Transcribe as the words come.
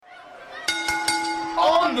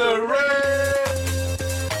On the Rave!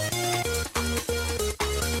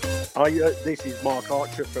 Hi, this is Mark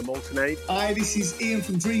Archer from Alternate. Hi, this is Ian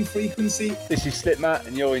from Dream Frequency. This is Slipmatt,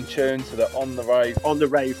 and you're in tune to the On the Rave. On the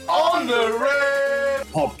Rave. On the Rave!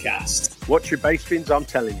 Podcast. Watch your bass fins, I'm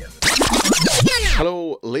telling you.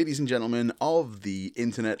 Hello, ladies and gentlemen of the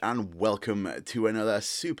internet, and welcome to another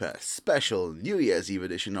super special New Year's Eve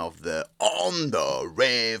edition of the On the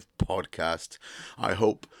Rave podcast. I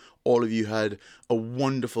hope all of you had a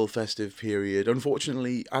wonderful festive period.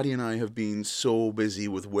 Unfortunately, Addy and I have been so busy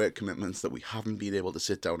with work commitments that we haven't been able to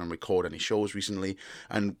sit down and record any shows recently,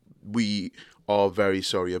 and we are very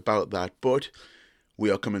sorry about that, but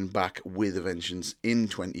we are coming back with a vengeance in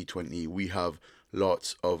 2020. We have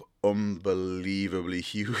lots of unbelievably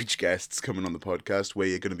huge guests coming on the podcast, where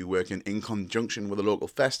you're going to be working in conjunction with a local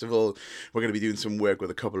festival. We're going to be doing some work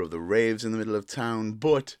with a couple of the raves in the middle of town,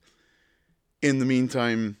 but in the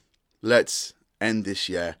meantime, let's end this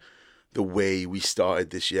year the way we started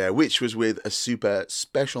this year, which was with a super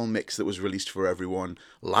special mix that was released for everyone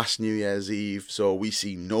last New Year's Eve. So we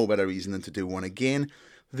see no better reason than to do one again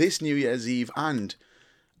this New Year's Eve. And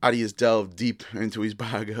Addy has delved deep into his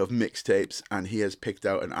bag of mixtapes, and he has picked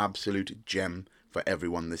out an absolute gem for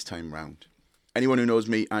everyone this time round. Anyone who knows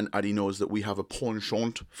me and Addy knows that we have a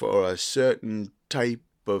penchant for a certain type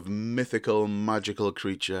of mythical, magical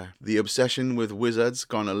creature. The obsession with wizards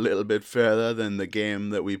gone a little bit further than the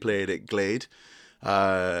game that we played at Glade.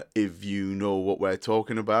 If you know what we're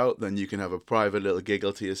talking about, then you can have a private little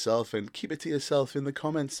giggle to yourself and keep it to yourself in the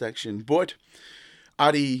comments section. But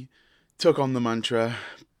Addy took on the mantra,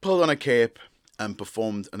 pulled on a cape, and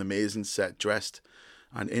performed an amazing set dressed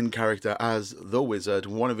and in character as the Wizard,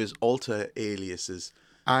 one of his alter aliases.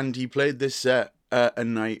 And he played this set at a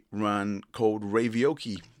night ran called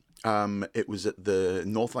Ravioki. It was at the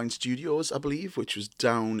Northline Studios, I believe, which was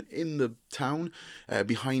down in the town,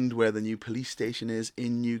 behind where the new police station is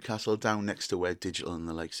in Newcastle, down next to where Digital and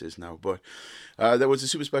the likes is now. But there was a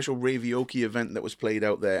super special Ravioki event that was played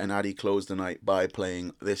out there, and Addy closed the night by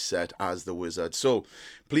playing this set as the Wizard. So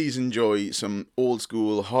please enjoy some old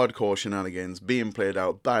school hardcore shenanigans being played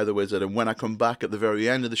out by the Wizard, and when I come back at the very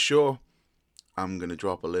end of the show, I'm going to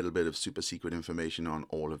drop a little bit of super secret information on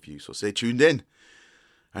all of you. So stay tuned in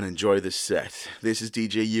and enjoy this set. This is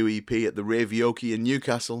DJ UEP at the Ravioki in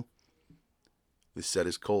Newcastle. This set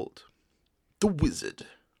is called The Wizard.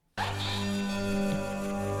 What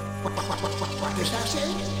does that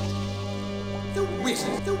say? The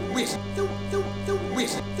Wizard, the Wizard, the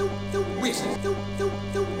Wizard, the Wizard, the Wizard, the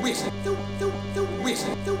Wizard, the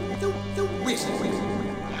Wizard.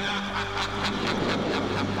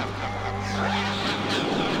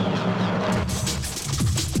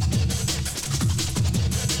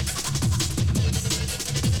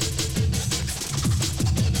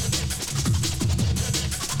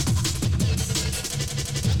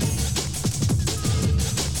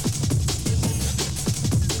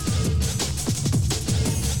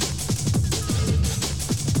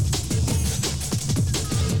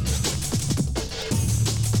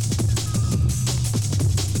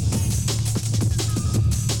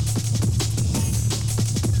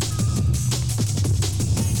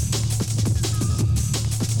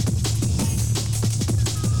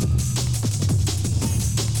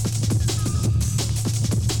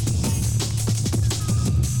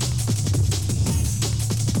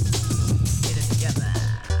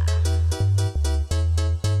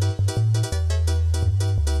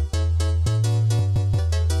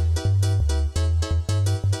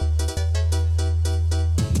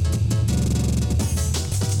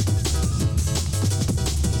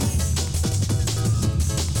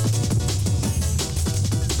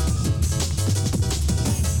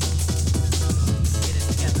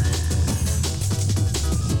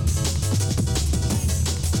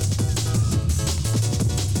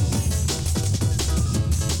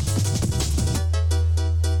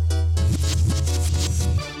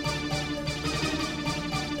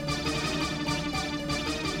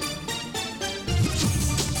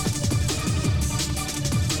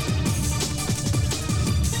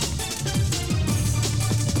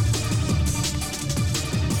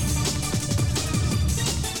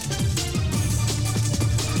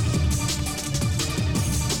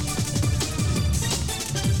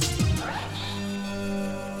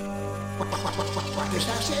 What does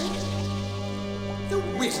that say? The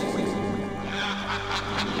Wizard.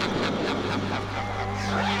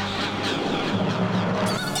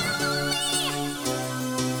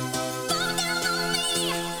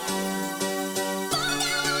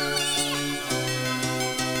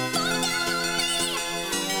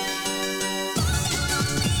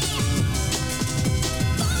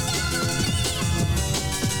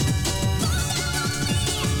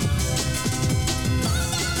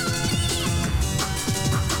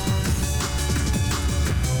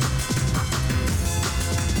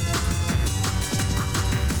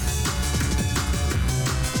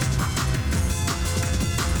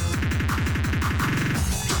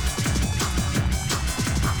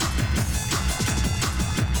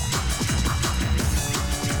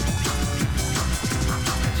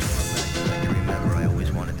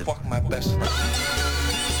 best.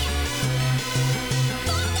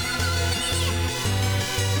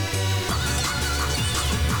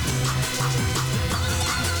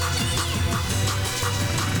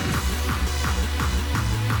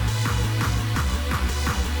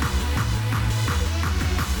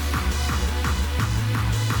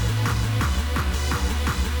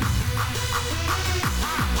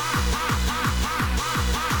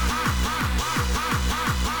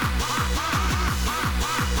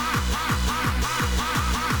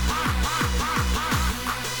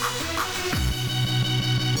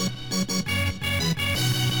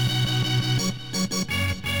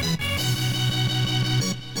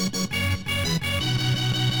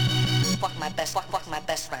 Fuck my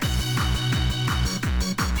best friend.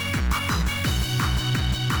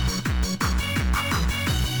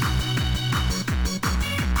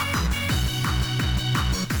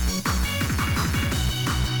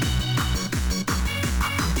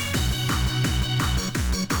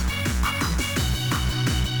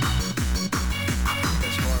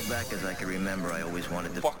 As far back as I can remember, I always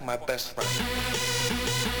wanted to Fuck my best friend.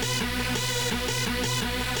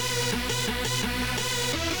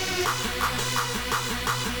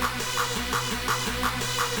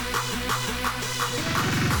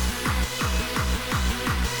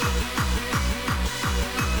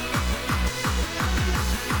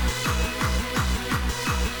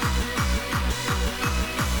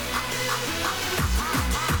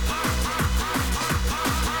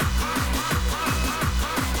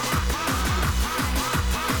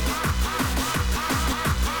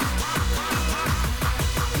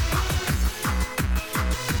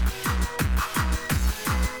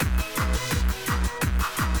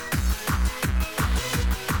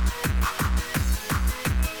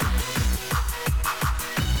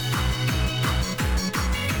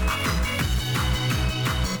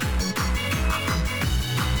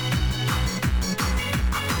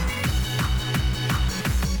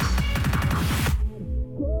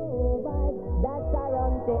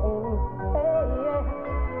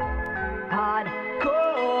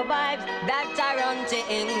 Hardcore vibes that are on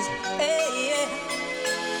things. Hey,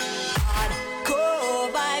 hardcore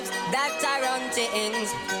vibes that are on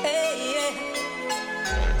things. Hey,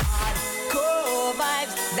 hardcore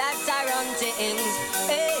vibes that are on things.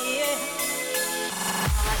 Hey,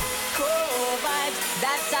 hardcore vibes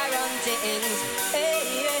that are on things.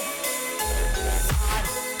 Hey,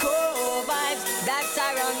 hardcore vibes that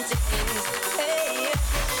are on things. Hey.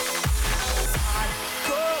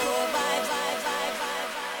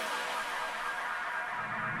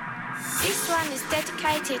 This one is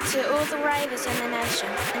dedicated to all the ravers in the nation,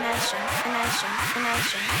 the nation, the nation, the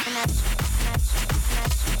nation, the nation.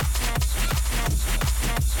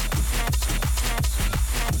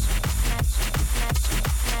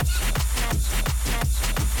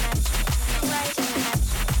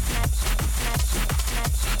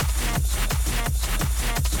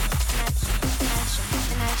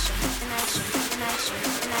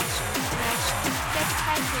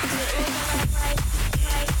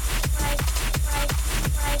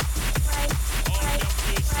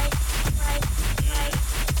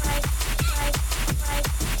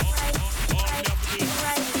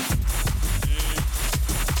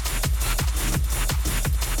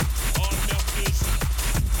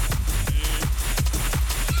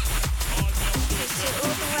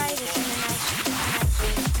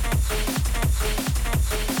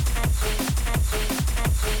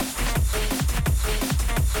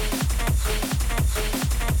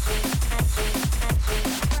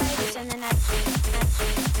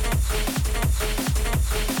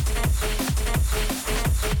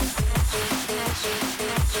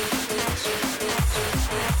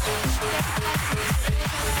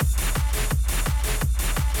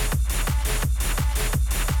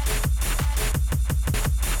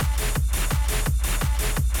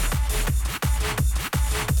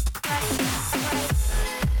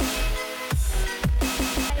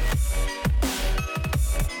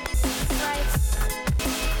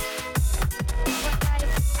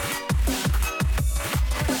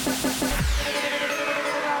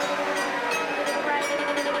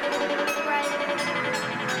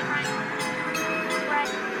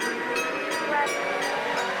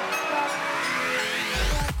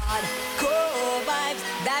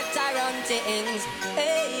 things.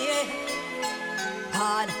 Hey,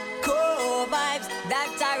 hardcore vibes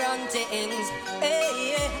that are on things.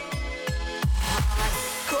 Hey,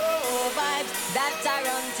 hardcore vibes that are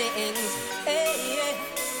on things. Hey,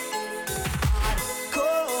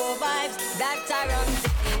 hardcore vibes that are on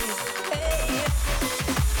things. Hey,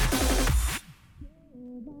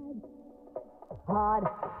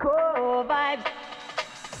 hardcore vibes.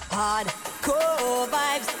 Hardcore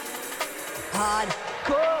vibes.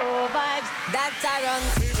 Hardcore vibes. That I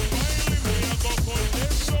run.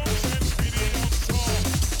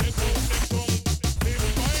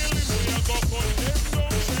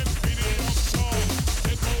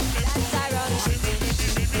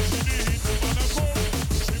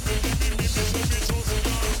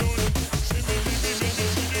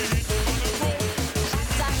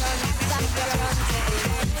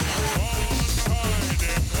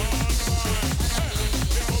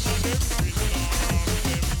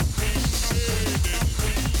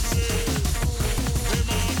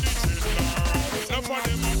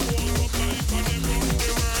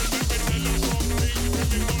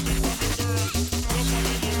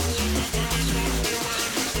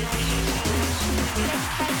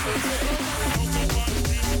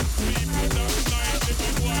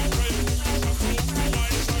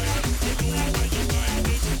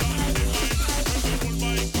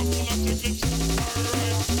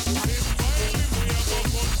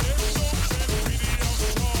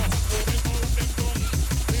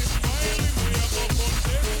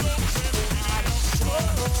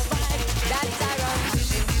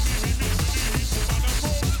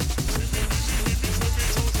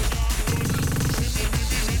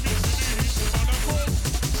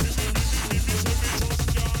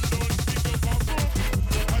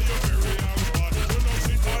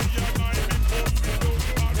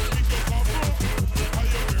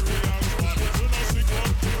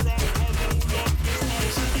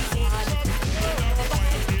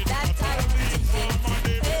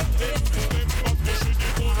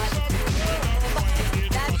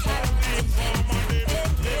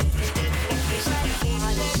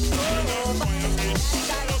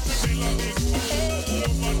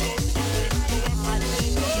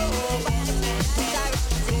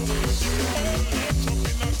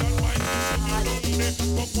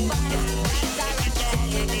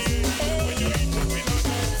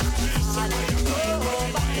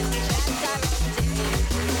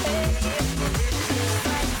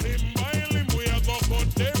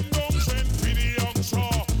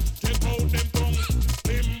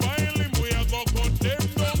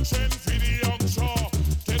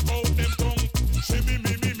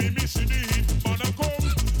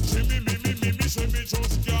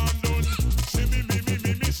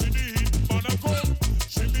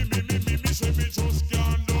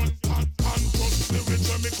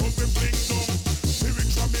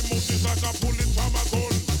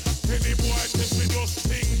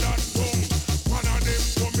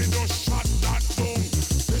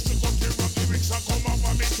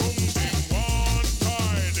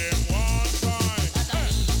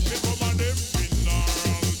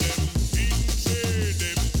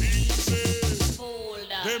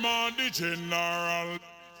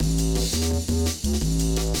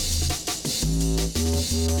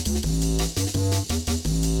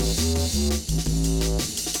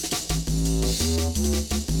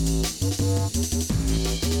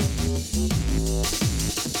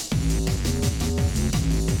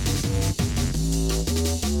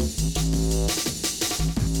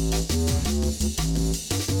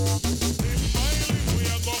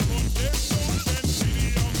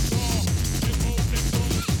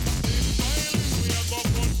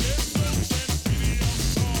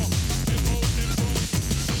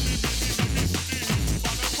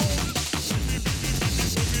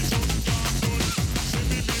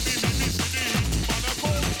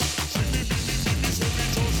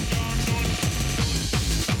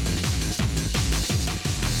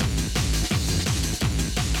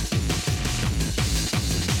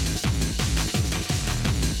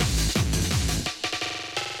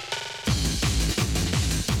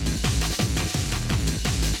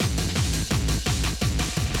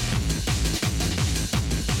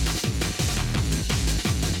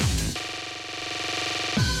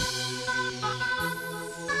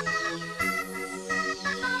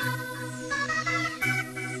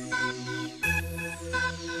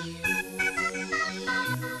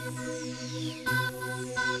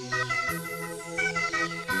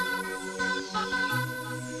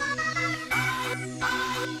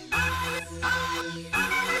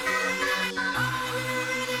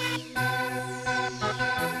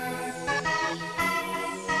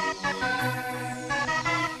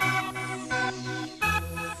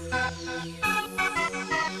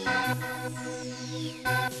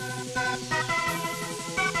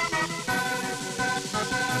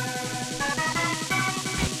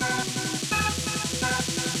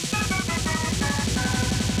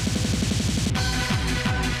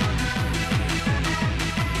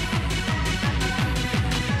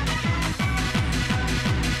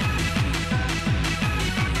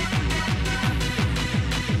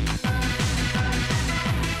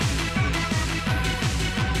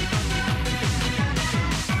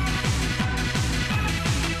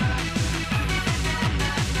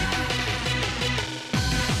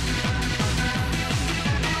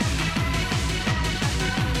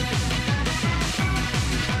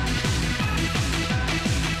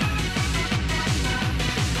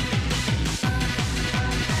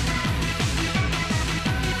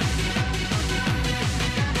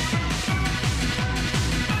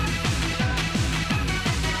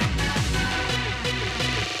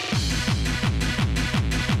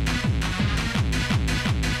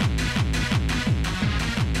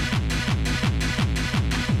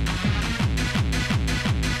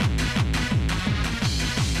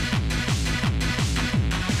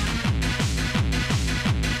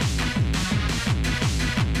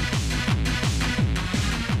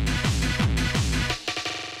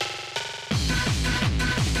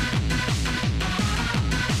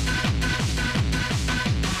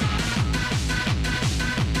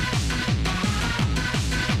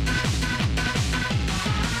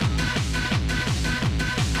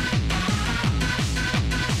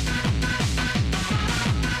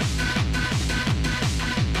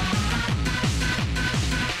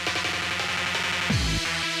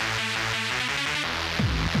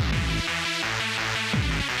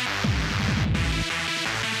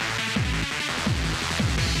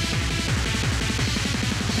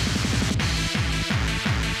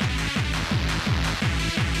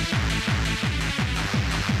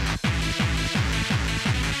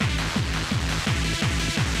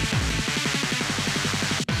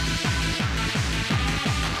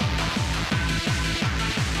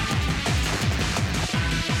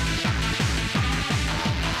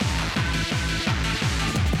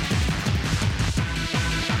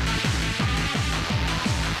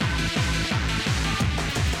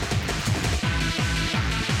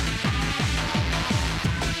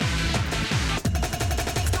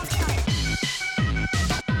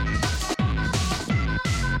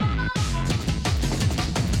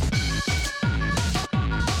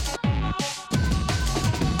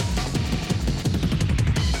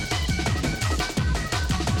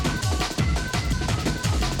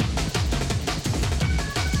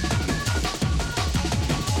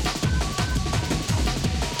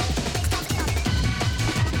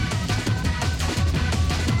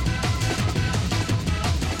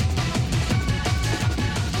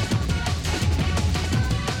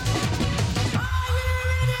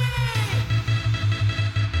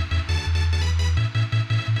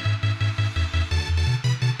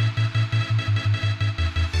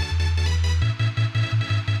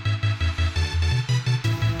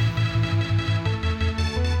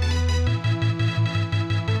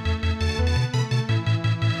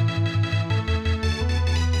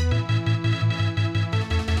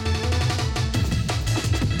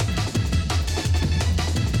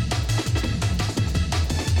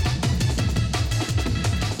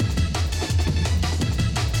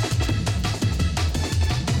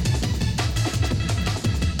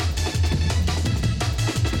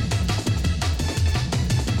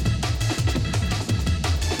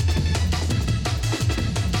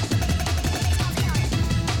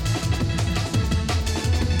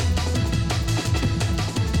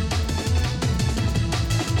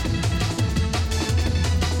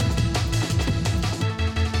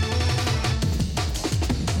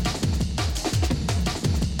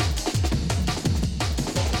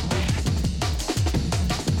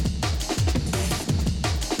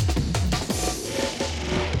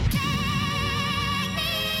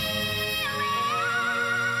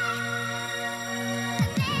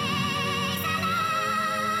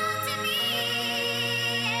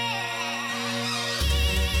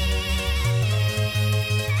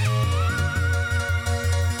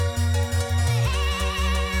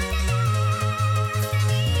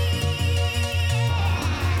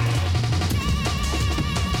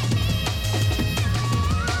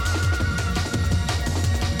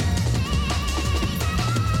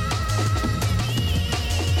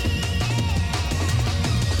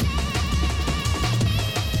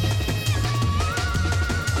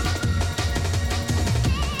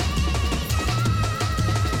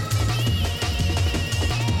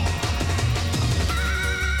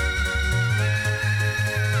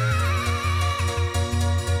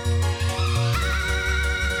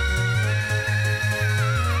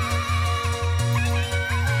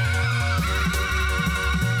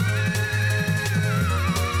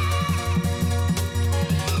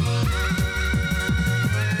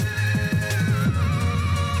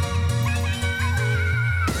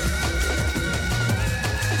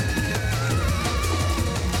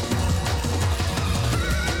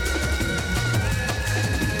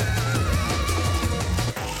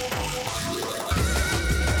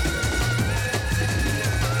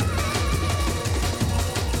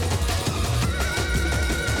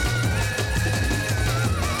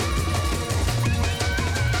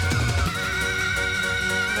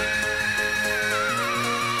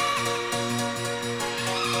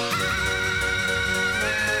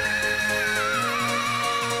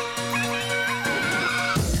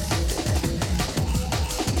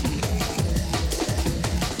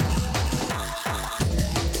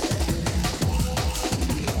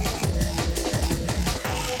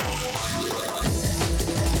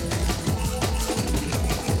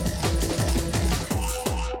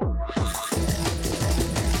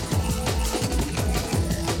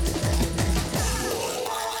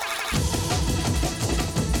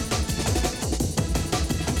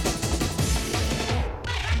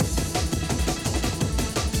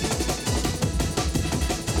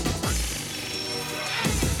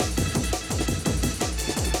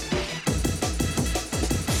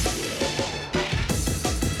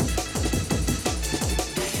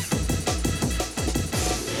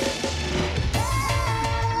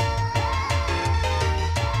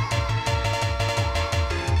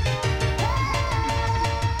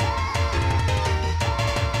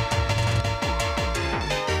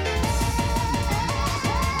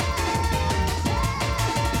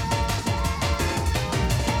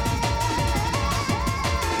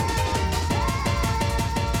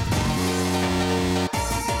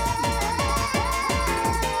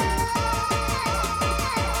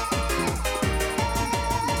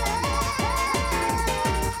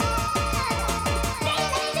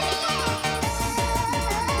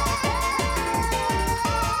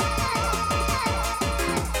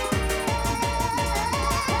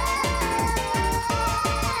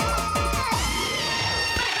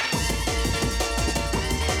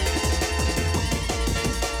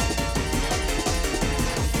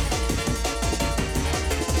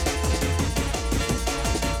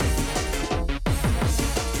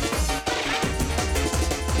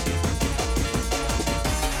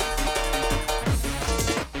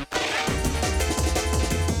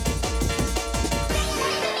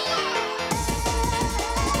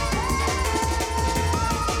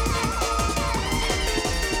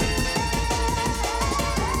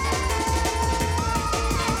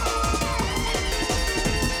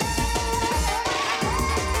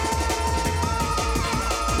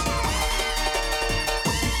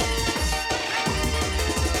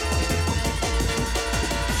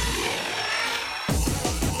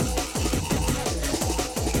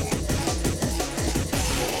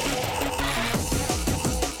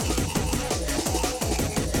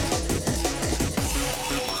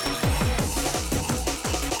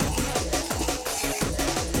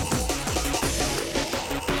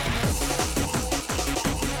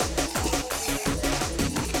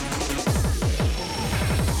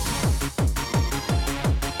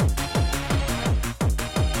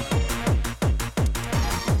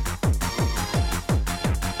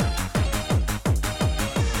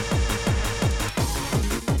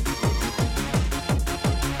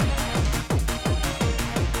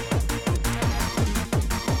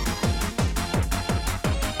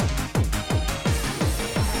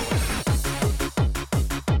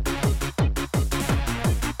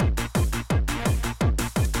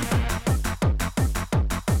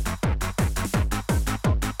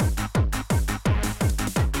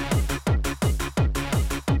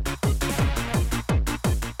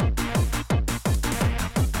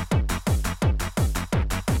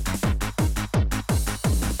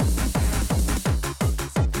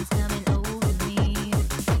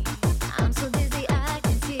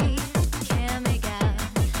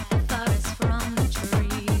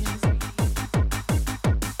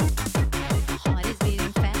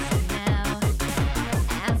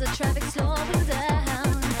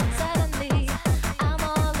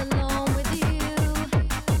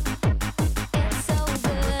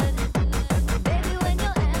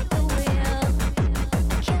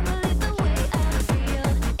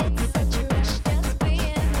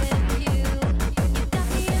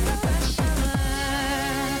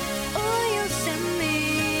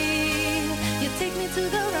 to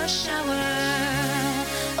the rush hour.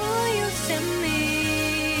 Oh, you send me.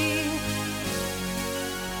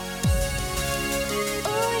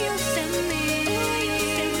 Oh, you send me.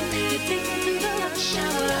 You take me to the rush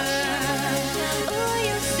hour. Oh,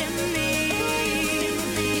 you send me. You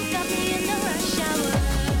got me in the rush hour.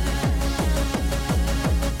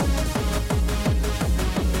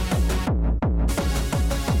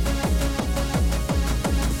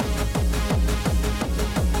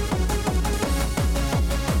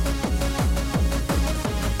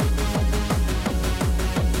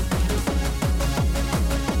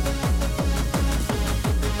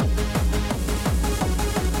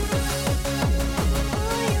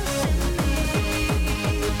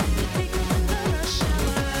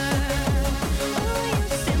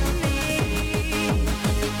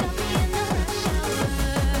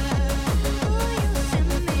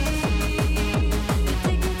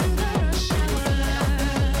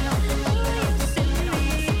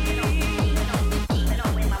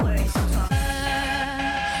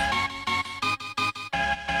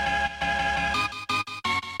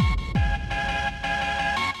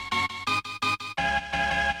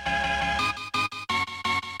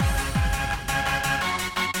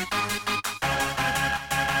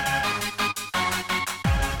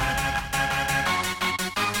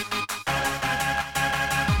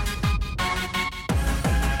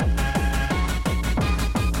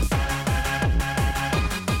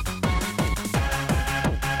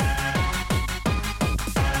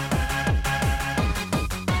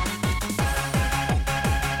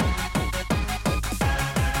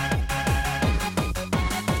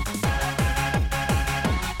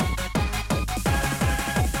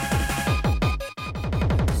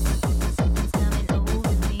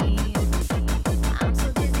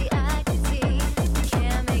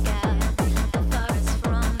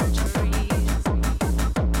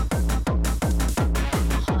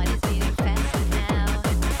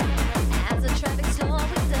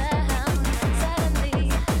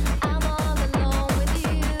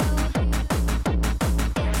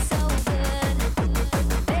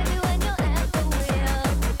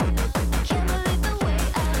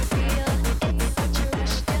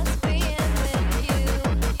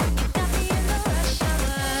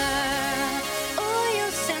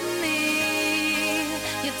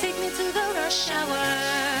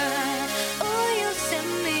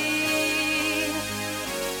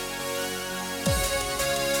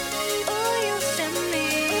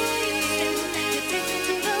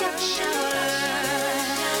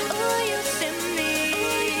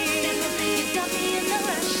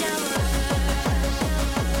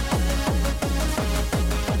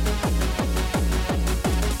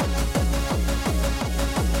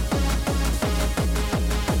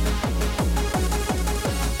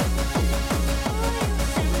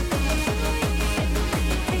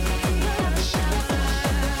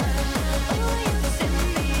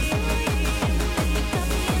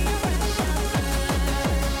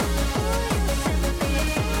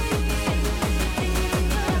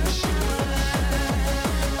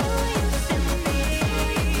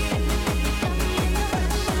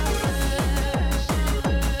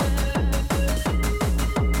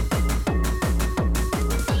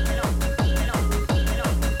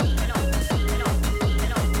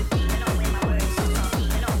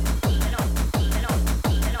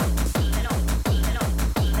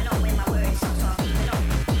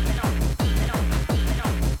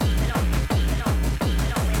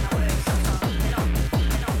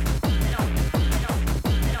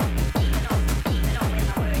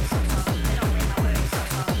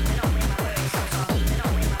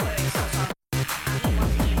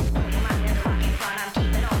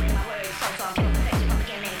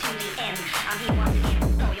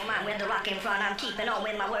 I'm keeping on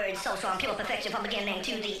with my words, so I'm pure perfection from beginning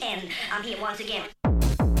to the end. I'm here once again.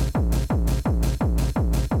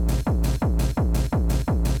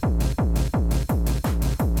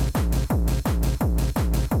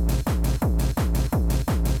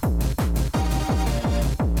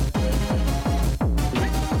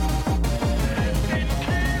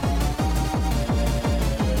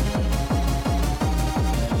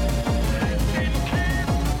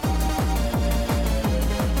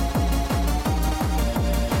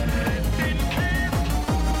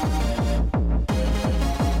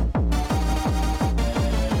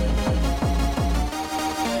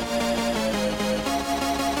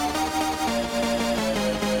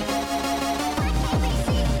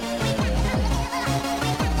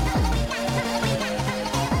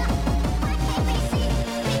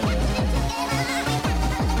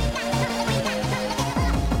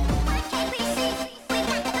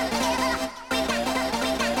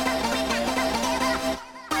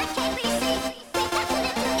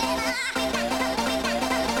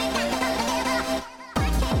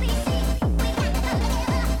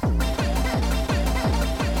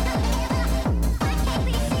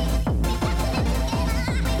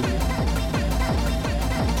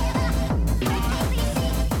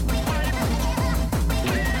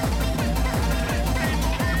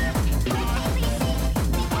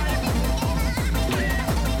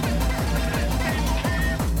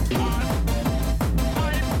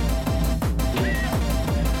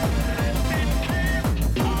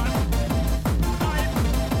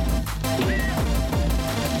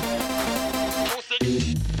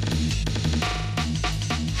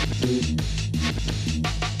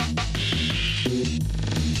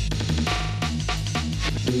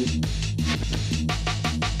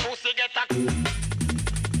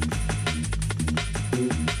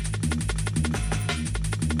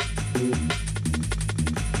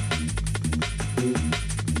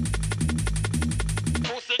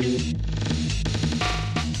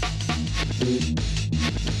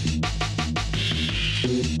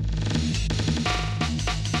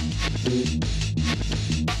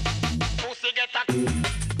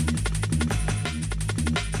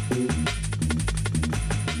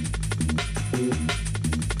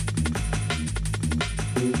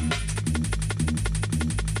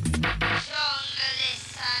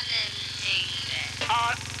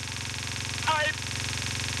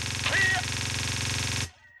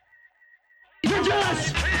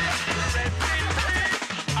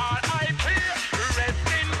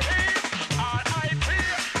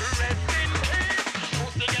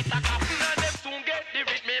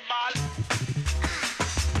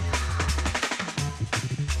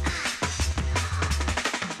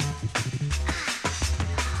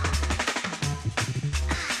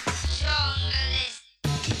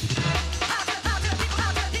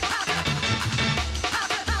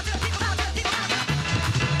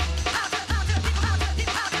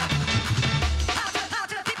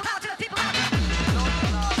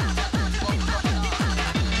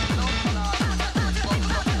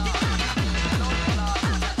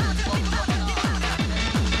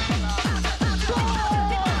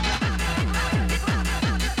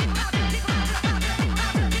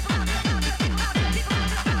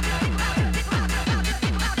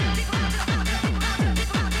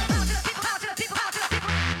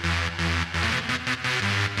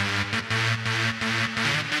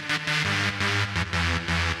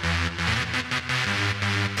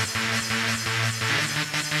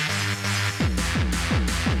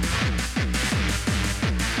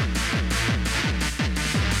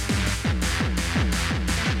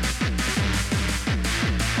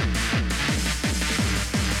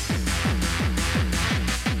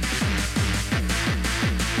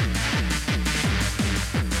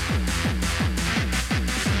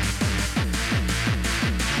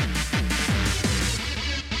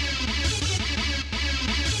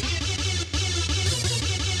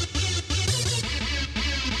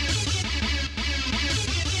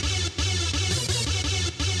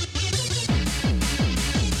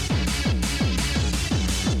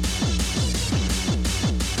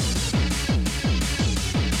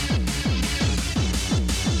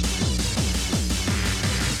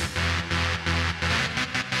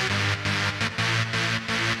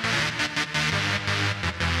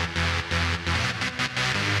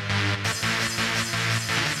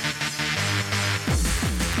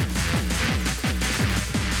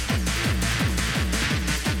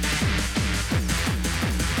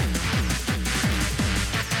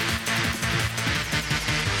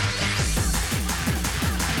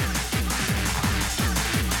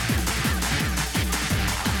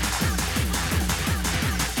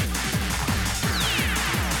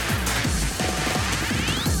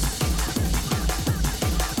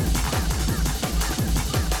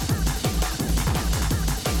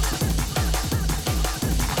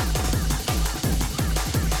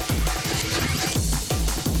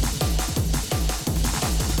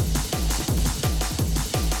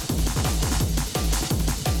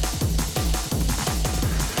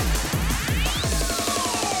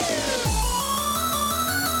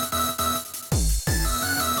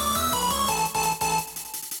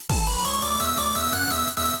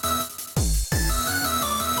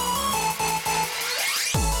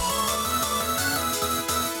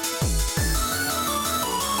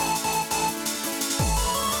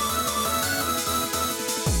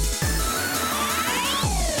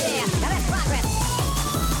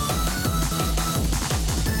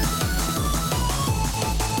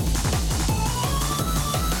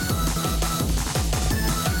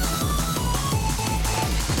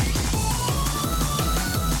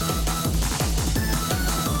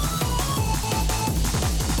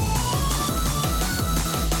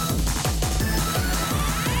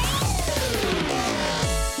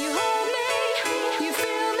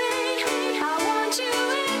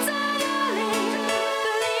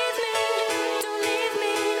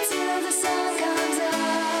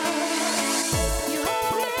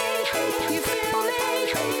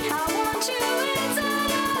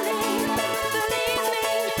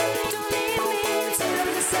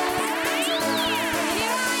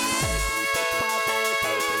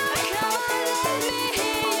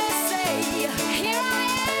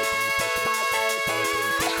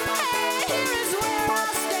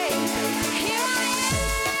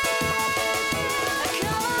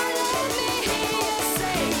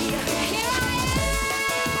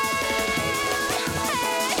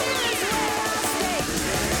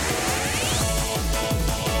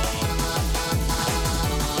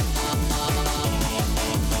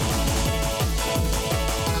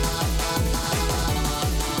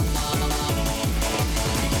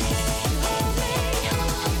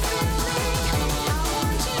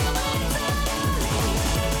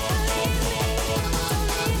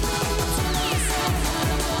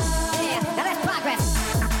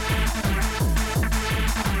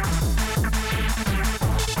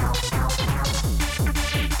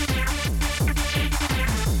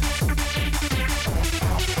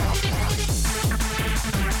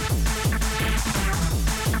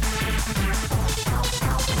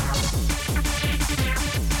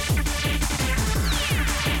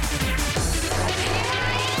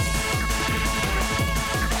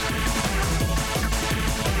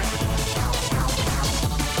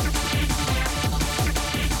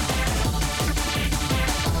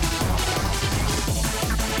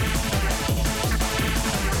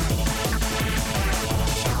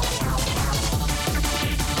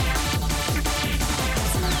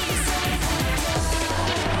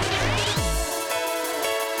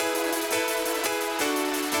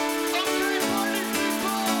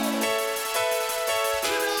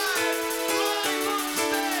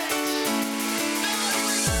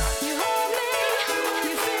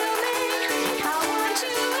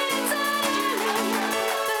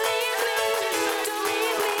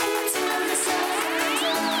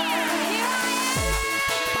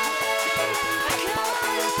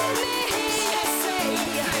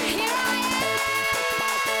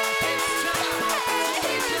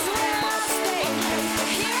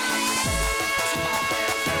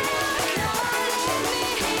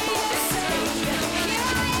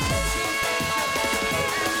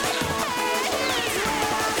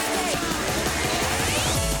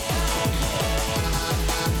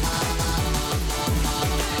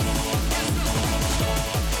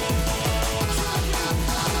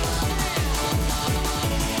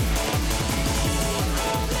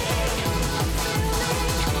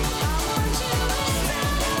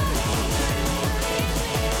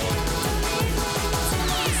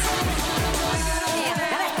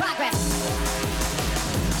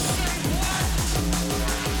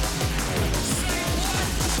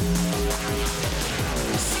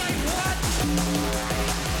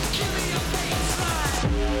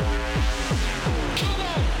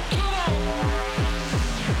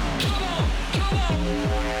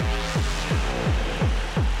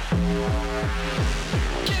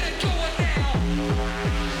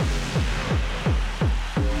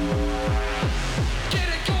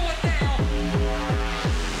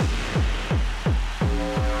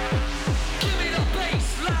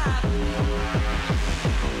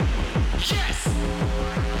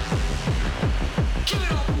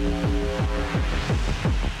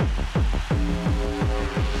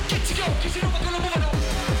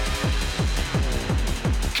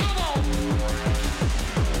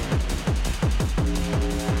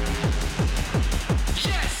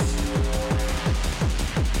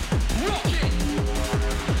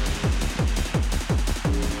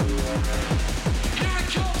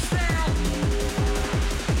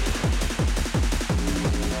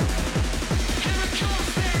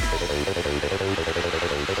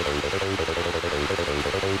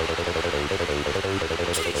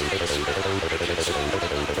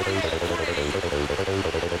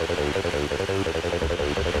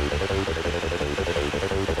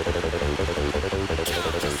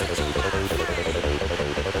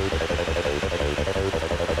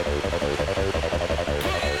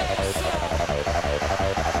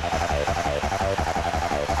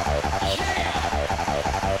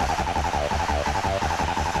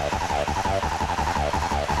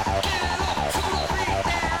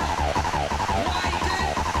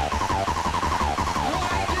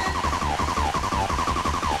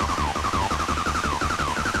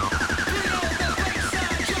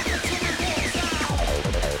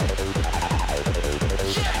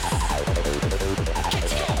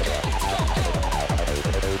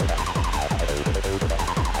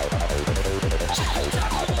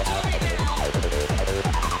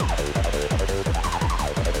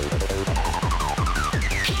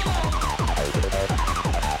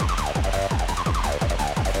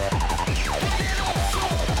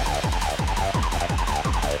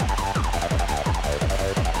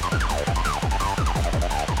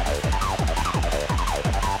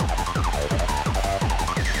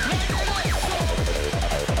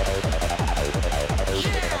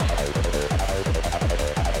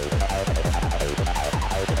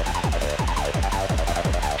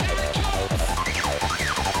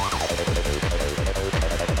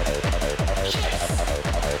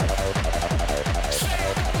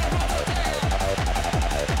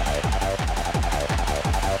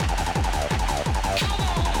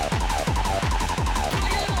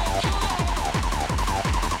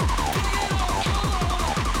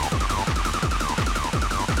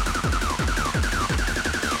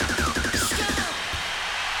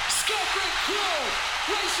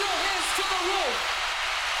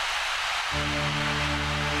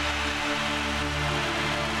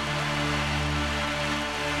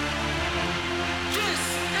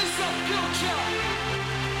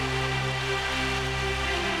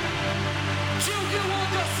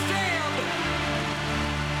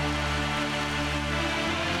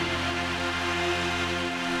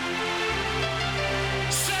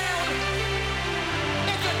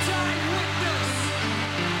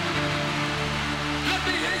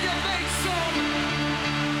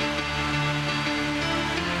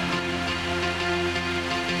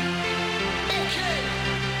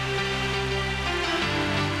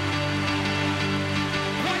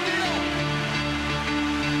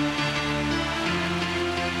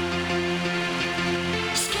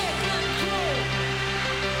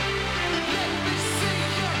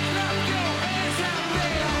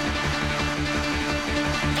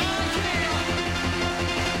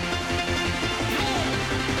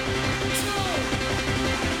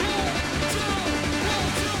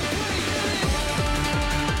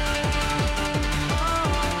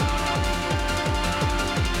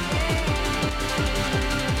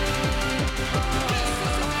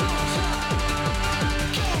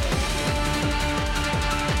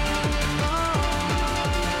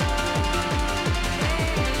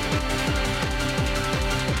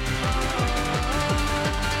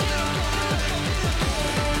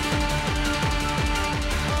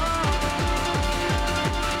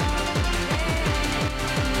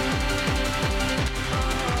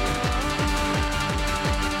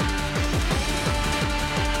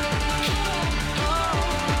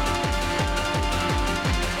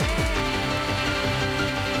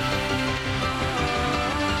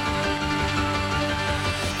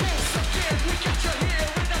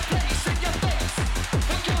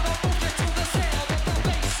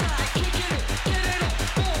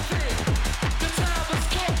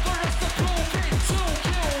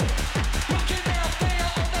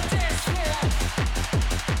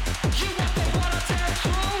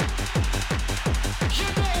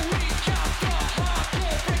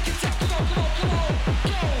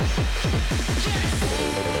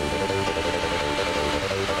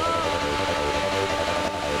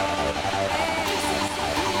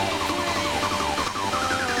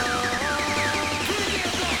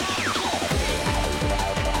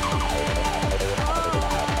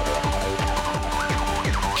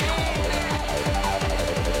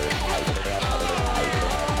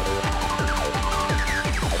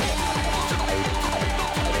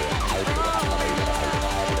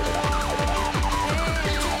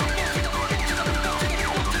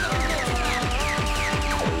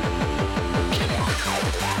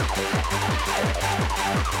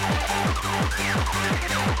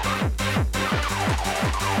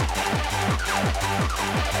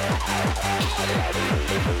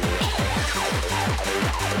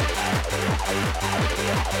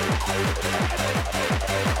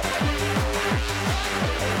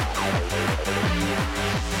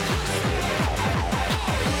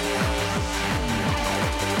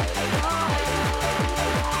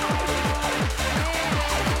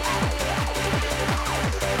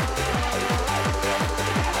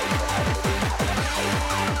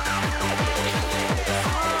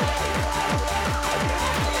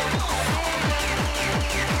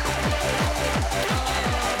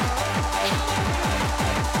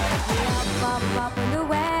 Up and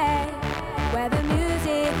away, where the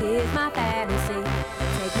music is my fantasy.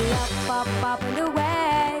 Take me up and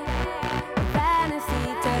away.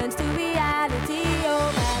 Fantasy turns to reality.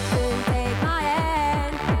 Oh, Captain, take my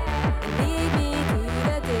hand and lead me to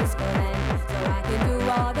the disco land, so I can do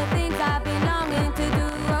all the things I've been longing to do.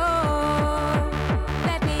 Oh,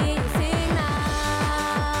 let me hear you sing now.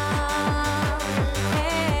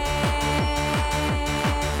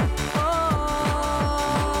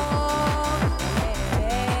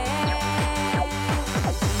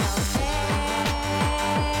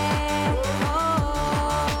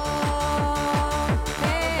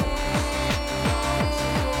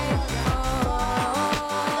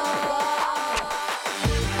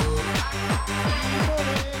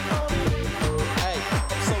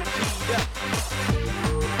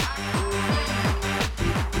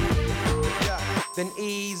 Then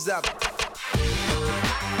ease up.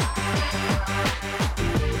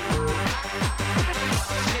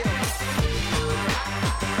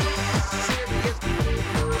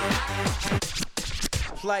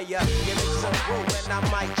 Player, give me some room and I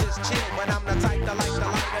might just chill. But I'm the type to like to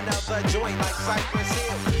light another joint like Cypress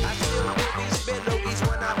Hill. I still do these spin loogies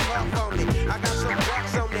when I puff on it. I got some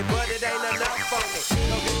bucks on it, but it ain't enough on it.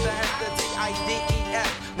 Don't get the S, the T, I, D, E,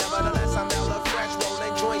 F. Nevertheless, I'm hella fresh,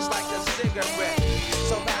 rolling joints like a cigarette.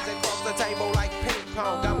 So pass it across the table like ping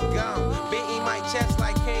pong. I'm gone, beating my chest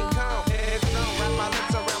like King Kong. If so, wrap my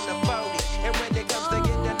lips around the 40. And when it comes to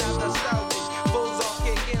getting another story, fools all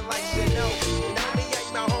kick in like Shinobi. Know me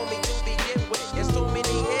ain't my homie to begin with. It's too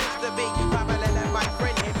many ends to be. Probably let my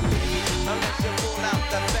friend hit me. Unless you pull out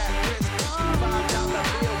the fat wrist. $5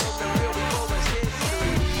 bill on the real before it's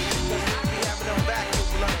history. Cause we be having them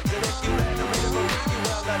vacuum lungs. And if you let them in the movie, you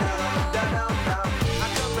well done. I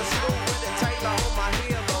come to school with a Taylor on my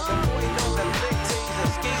heel. Before you know the lick tees, the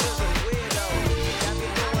skeezers and weirdos. Got me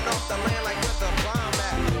throwing off the land like where the bomb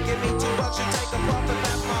at. Give me $2, you take a puff and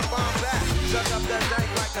pass my bomb back. Suck up the dank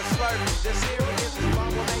like a Slurpee. The serious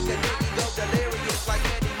bomb will make a nigga go delirious like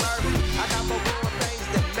Eddie Murphy. I got more growing pains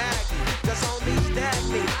than Maggie. Cause homies nag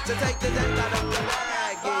me to take the dank out of the baggie.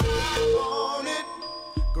 On it,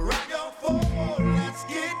 grab your phone, let's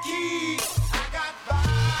get key. I got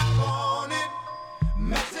 5 on it,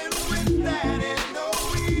 messing with that is no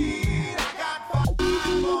weed. I got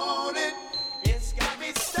 5 on it, it's got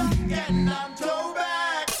me stuck and I'm toe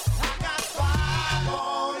back. I got 5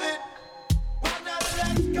 on it, wanna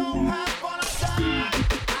let's go have fun outside.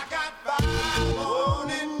 I got 5 on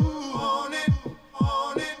it, on it,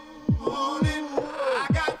 on it, on it. I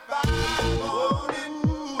got 5 on it.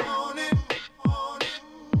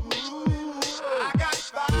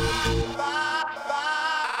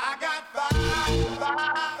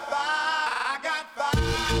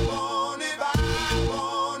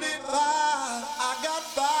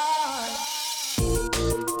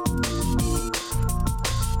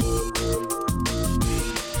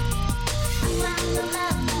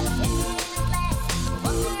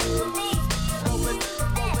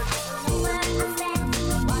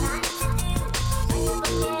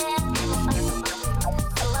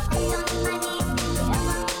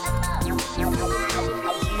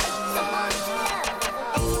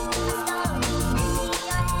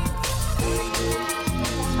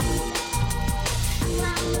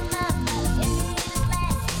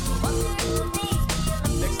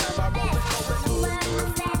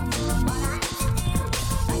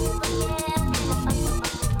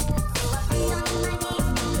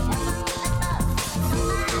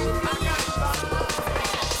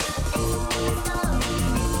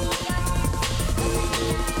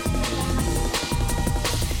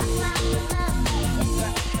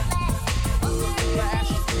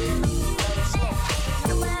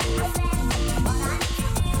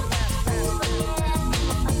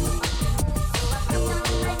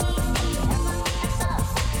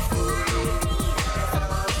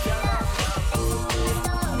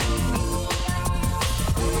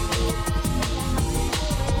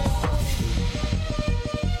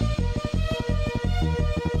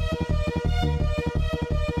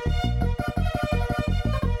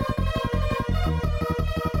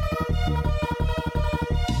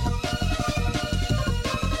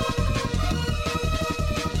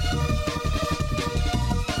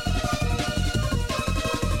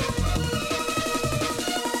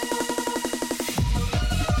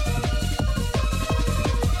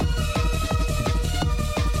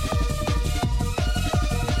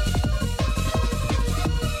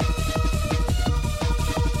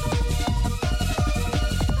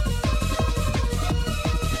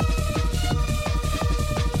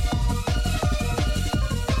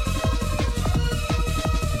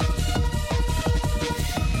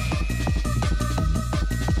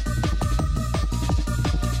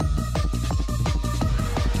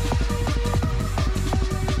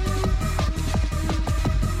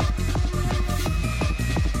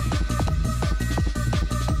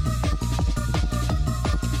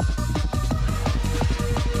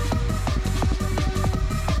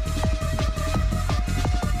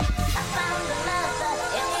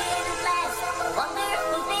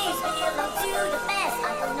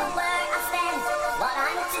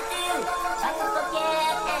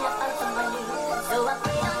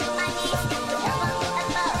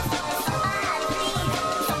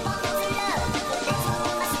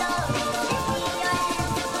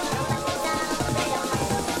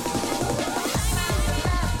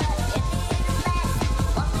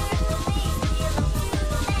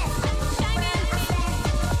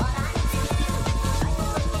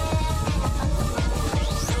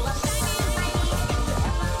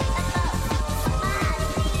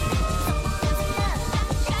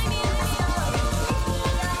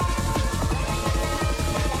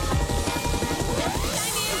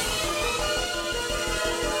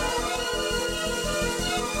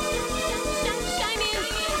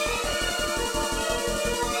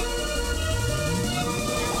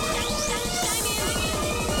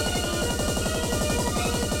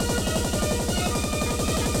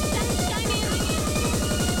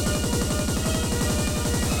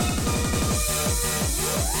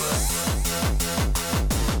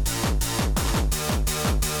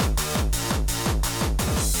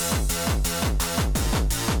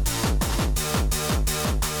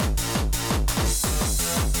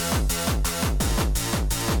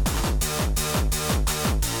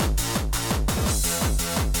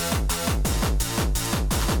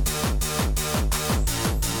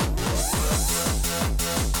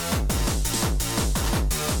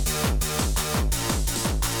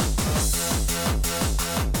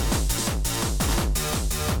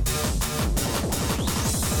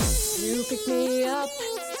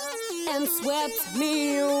 swept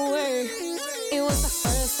me away. It was the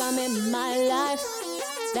first time in my life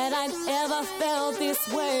that I'd ever felt this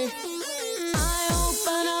way. I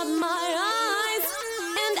opened up my eyes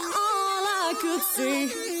and all I could see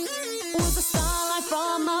was the starlight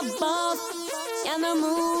from above and the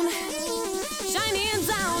moon shining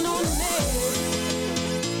down on me.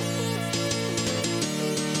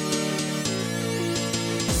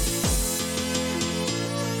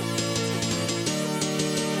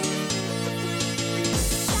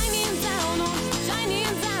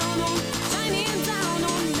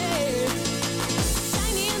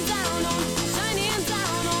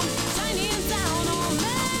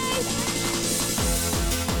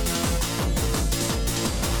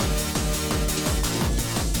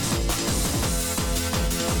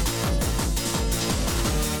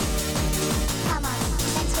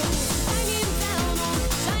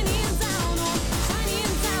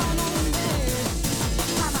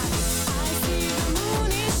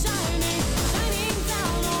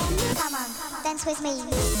 Dance with me.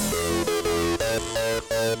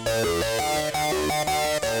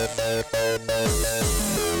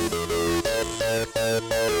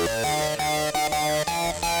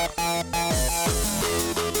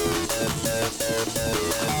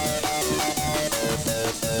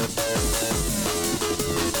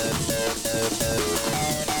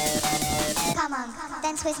 Come on,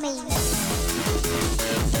 dance with me.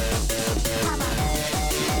 Come on.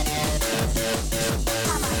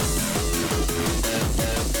 Come on.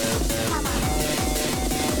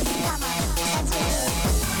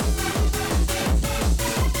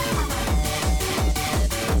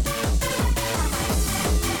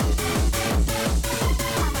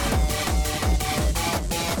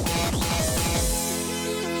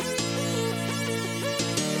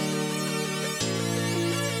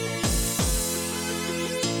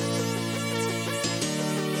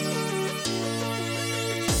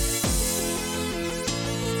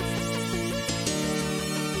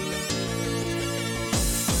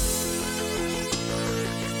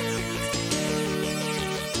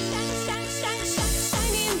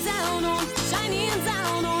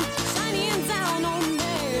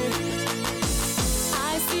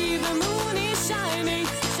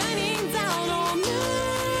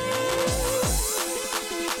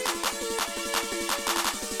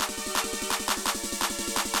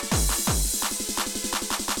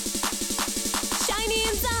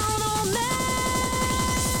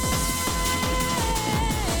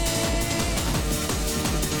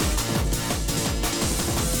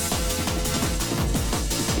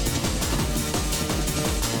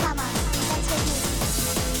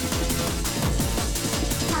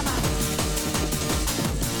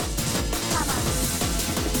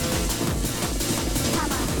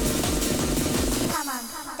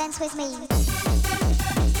 Dance with me. Come on, dance with me. Come on, dance with me. Move your body.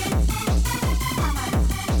 Come on, dance with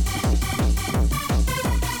me. Move your body.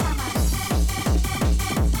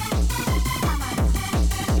 Come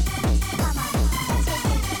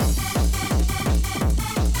on,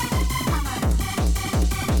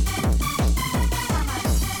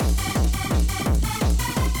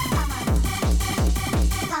 dance with me. Move your body.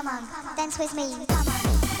 Come on, dance with me. Move your body.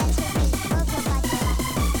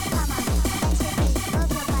 Come on, dance with me. Move your body. Come on, dance with me.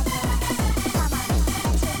 Move your body. Come on, dance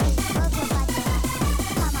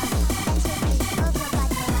with me. Move your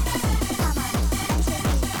body.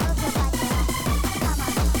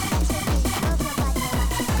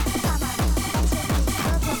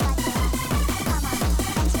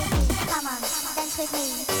 Come on, dance with me. Come on, dance with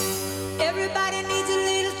me. Everybody needs a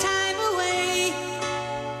little time away.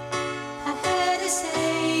 I heard her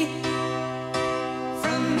say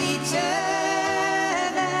from each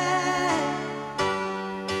other.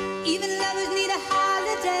 Even lovers need a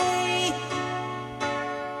holiday.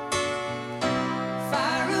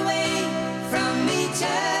 Far away from each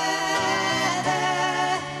other.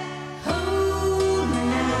 Hold me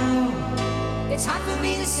now. It's hard for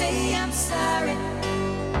me to say I'm sorry.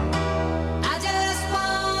 I just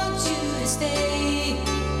want you to stay.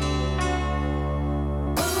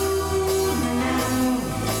 Hold me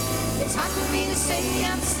now. It's hard for me to say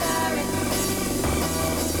I'm sorry.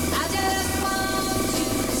 I just want you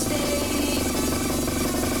to stay.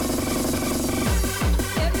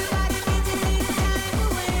 Everybody needs a little time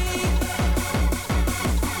away.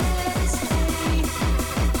 Let us stay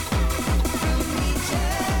from each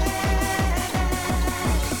other.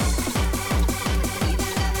 Even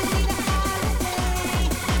lovers need a holiday.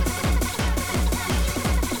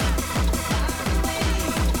 Far away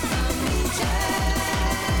from each other.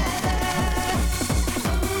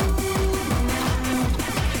 Hold me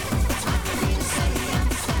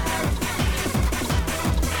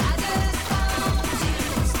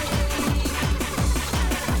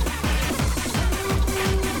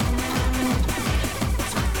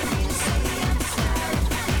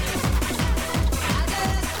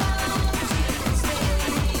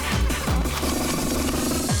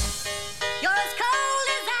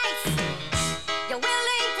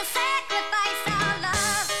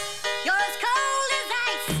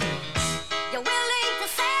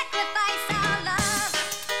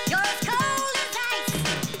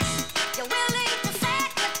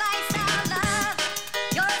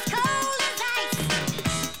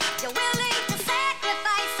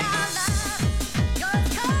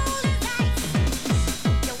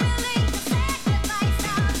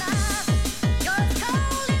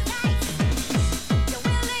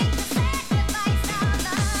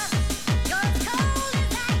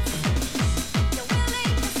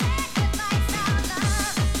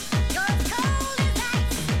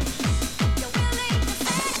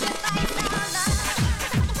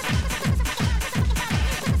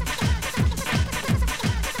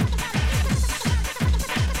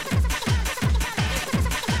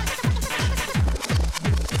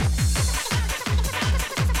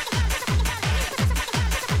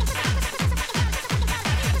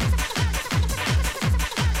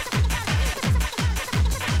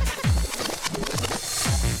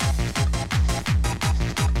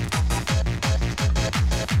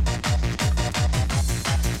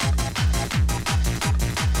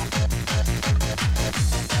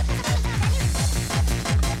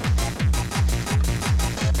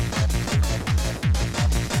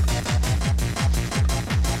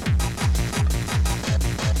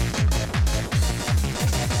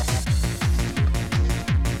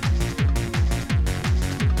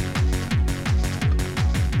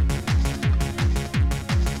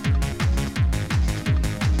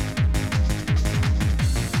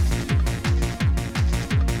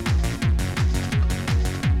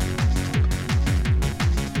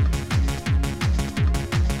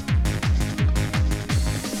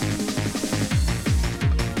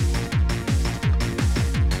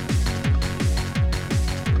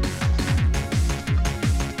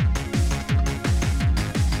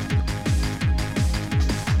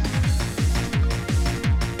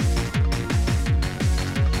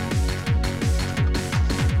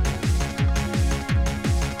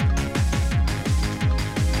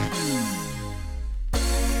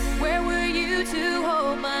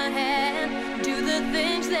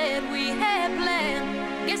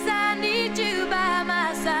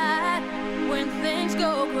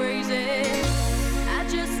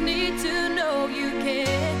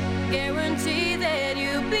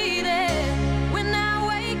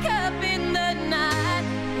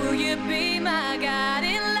I got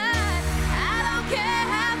in line. I don't care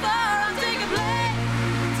how far I'll take a plane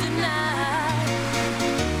tonight.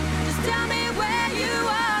 Just tell me where you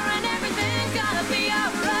are and everything's gonna be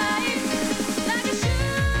alright. Like a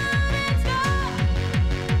shooting star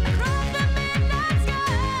across the midnight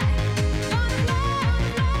sky. Gonna fly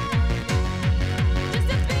just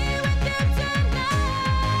to be with you tonight.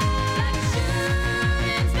 Like a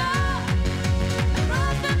shooting star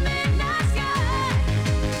across the midnight sky.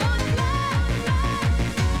 Gonna fly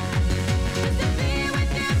just to be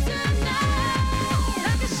with you tonight.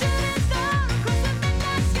 Like a shooting star across the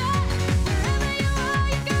midnight sky. Wherever you are,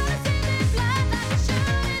 you gotta see me fly. Like a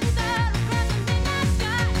shooting star across the midnight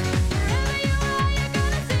sky. Wherever you are, you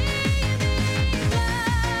gotta see me fly.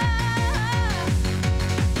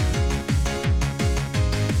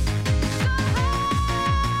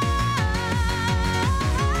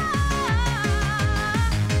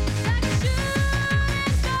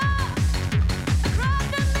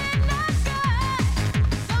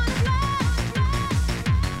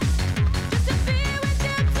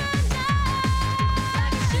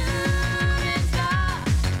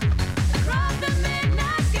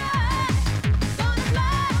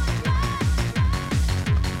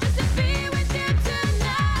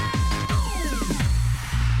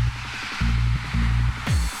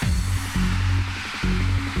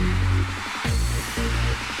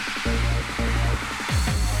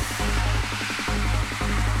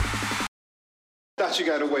 Thought you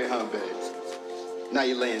got away, huh, babe? Now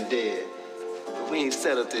you're laying dead. But we ain't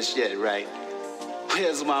settled this yet, right?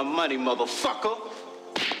 Where's my money, motherfucker?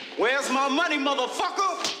 Where's my money,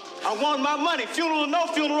 motherfucker? I want my money. Funeral or no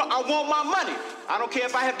funeral, I want my money. I don't care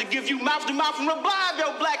if I have to give you mouth to mouth from the blind,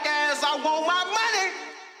 your black ass. I want my money.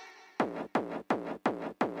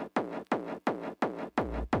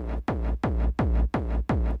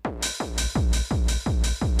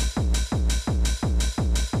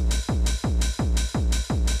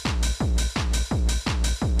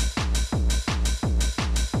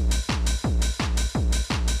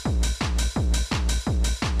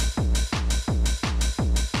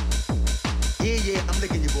 Yeah, I'm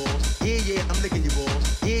licking your balls. Yeah, I'm licking your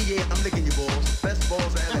balls. Yeah, I'm licking your balls. Best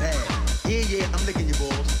balls I ever had. Yeah, I'm licking your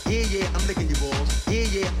balls. Yeah, I'm licking your balls.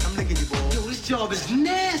 Yeah, I'm licking your balls. Yo, this job is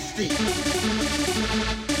nasty.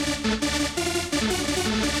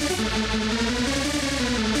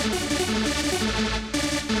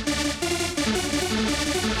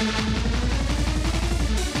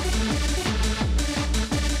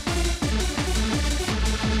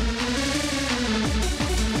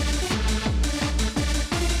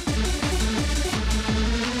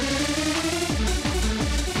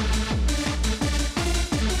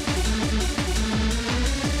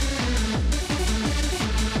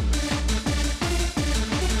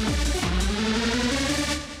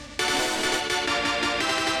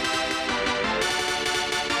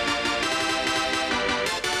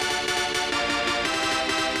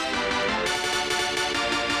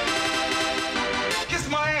 Kiss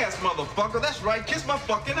my ass, motherfucker. That's right, kiss my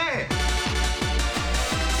fucking ass.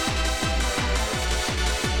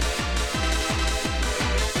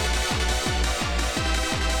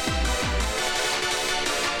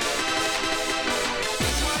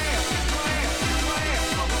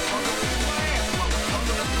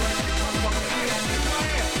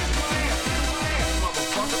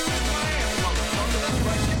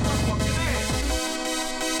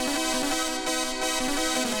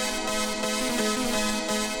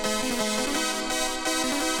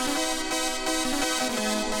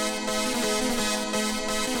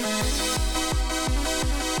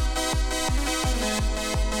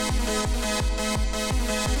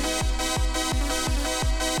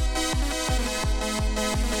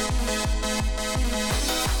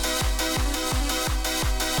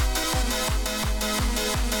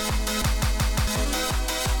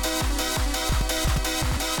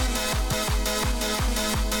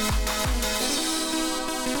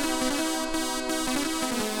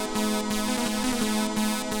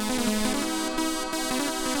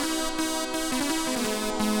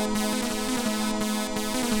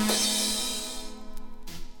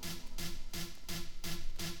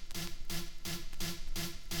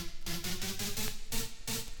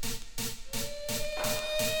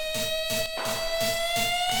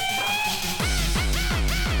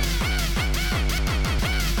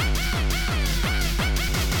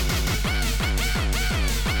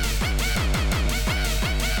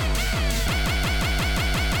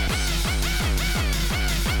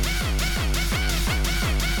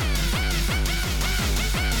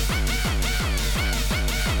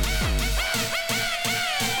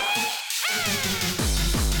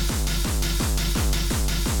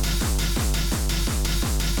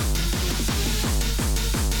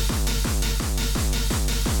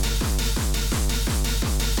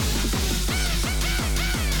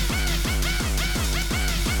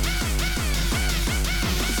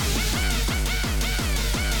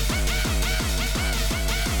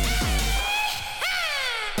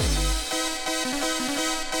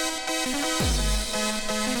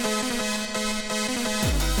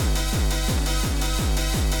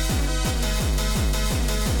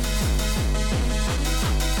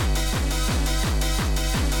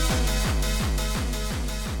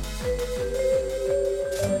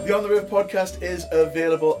 The On The Rave podcast is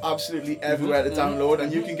available absolutely everywhere to download,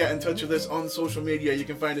 and you can get in touch with us on social media. You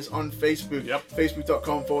can find us on Facebook,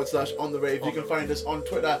 facebook.com/On The Rave. You can find us on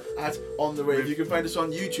Twitter @On The Rave. You can find us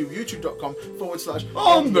on YouTube,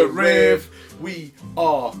 youtube.com/On The Rave. We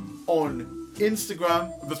are on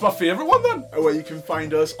Instagram. That's my favourite one then. Where you can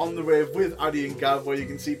find us on the rave with Addy and Gav, where you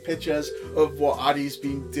can see pictures of what Addy's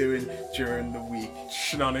been doing during the week.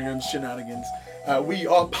 Shenanigans. We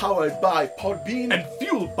are powered by Podbean and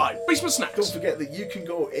fueled by Basement Snacks. Don't forget that you can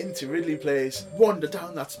go into Ridley Place, wander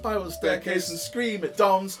down that spiral staircase and scream at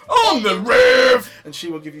Dom's On The Rave, and she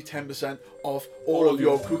will give you 10% off all of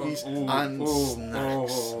your cookies and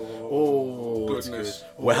snacks. Goodness.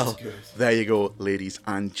 Well, there you go, ladies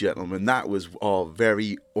and gentlemen. That was our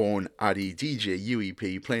very own Addy, DJ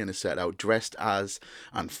UEP, playing a set out dressed as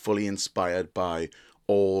and fully inspired by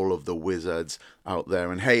all of the wizards out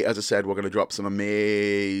there. And hey, as I said, we're going to drop some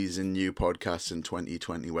amazing new podcasts in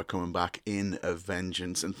 2020. We're coming back in a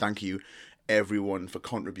vengeance. And thank you, everyone, for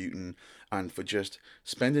contributing and for just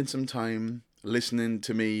spending some time listening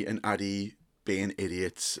to me and Addy being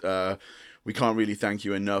idiots. We can't really thank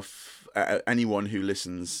you enough. Anyone who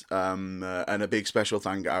listens, and a big special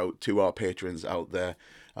thank out to our patrons out there.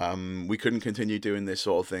 We couldn't continue doing this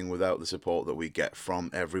sort of thing without the support that we get from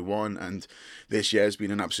everyone, and this year has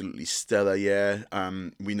been an absolutely stellar year.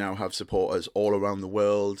 We now have supporters all around the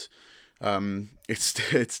world. It's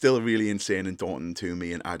still really insane and daunting to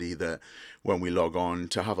me and Addy that when we log on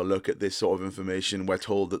to have a look at this sort of information, we're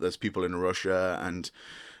told that there's people in Russia, and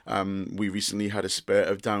we recently had a spurt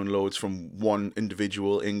of downloads from one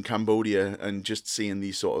individual in Cambodia, and just seeing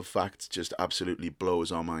these sort of facts just absolutely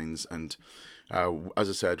blows our minds. And as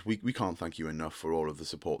I said, we can't thank you enough for all of the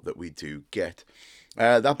support that we do get.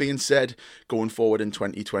 That being said, going forward in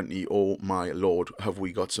 2020, oh my lord, have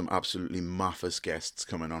we got some absolutely maffus guests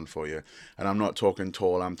coming on for you. And I'm not talking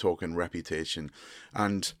tall, I'm talking reputation.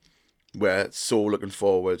 And we're so looking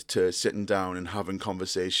forward to sitting down and having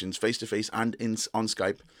conversations face-to-face and on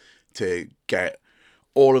Skype to get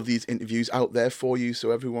all of these interviews out there for you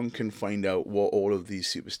so everyone can find out what all of these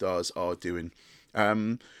superstars are doing.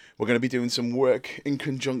 We're going to be doing some work in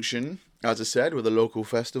conjunction, as I said, with a local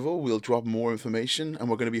festival. We'll drop more information, and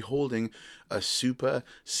we're going to be holding a super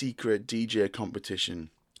secret DJ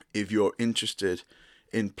competition. If you're interested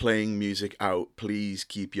in playing music out, please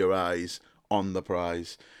keep your eyes on the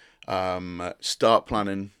prize. Start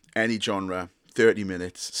planning any genre, 30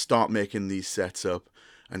 minutes, start making these sets up,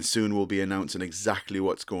 and soon we'll be announcing exactly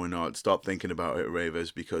what's going on. Start thinking about it,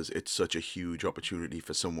 ravers, because it's such a huge opportunity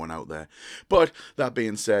for someone out there. But that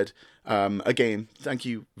being said, again, thank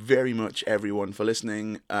you very much everyone for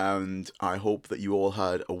listening, and I hope that you all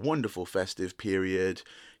had a wonderful festive period.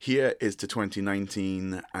 Here is to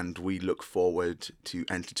 2019, and we look forward to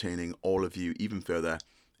entertaining all of you even further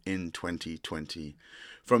in 2020.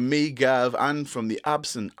 From me, Gav, and from the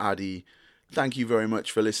absent Addy, thank you very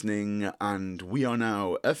much for listening, and we are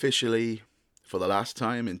now officially, for the last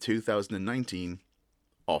time in 2019,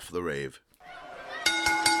 off the rave.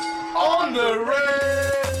 On the rave!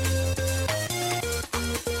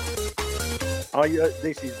 Hi,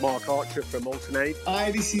 this is Mark Archer from Alternate.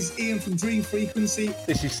 Hi, this is Ian from Dream Frequency.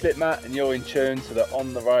 This is Slipmat, and you're in tune to the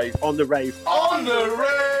On The Rave. On the Rave. On the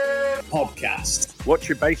Rave! Podcast. Watch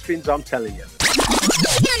your bass fins, I'm telling you.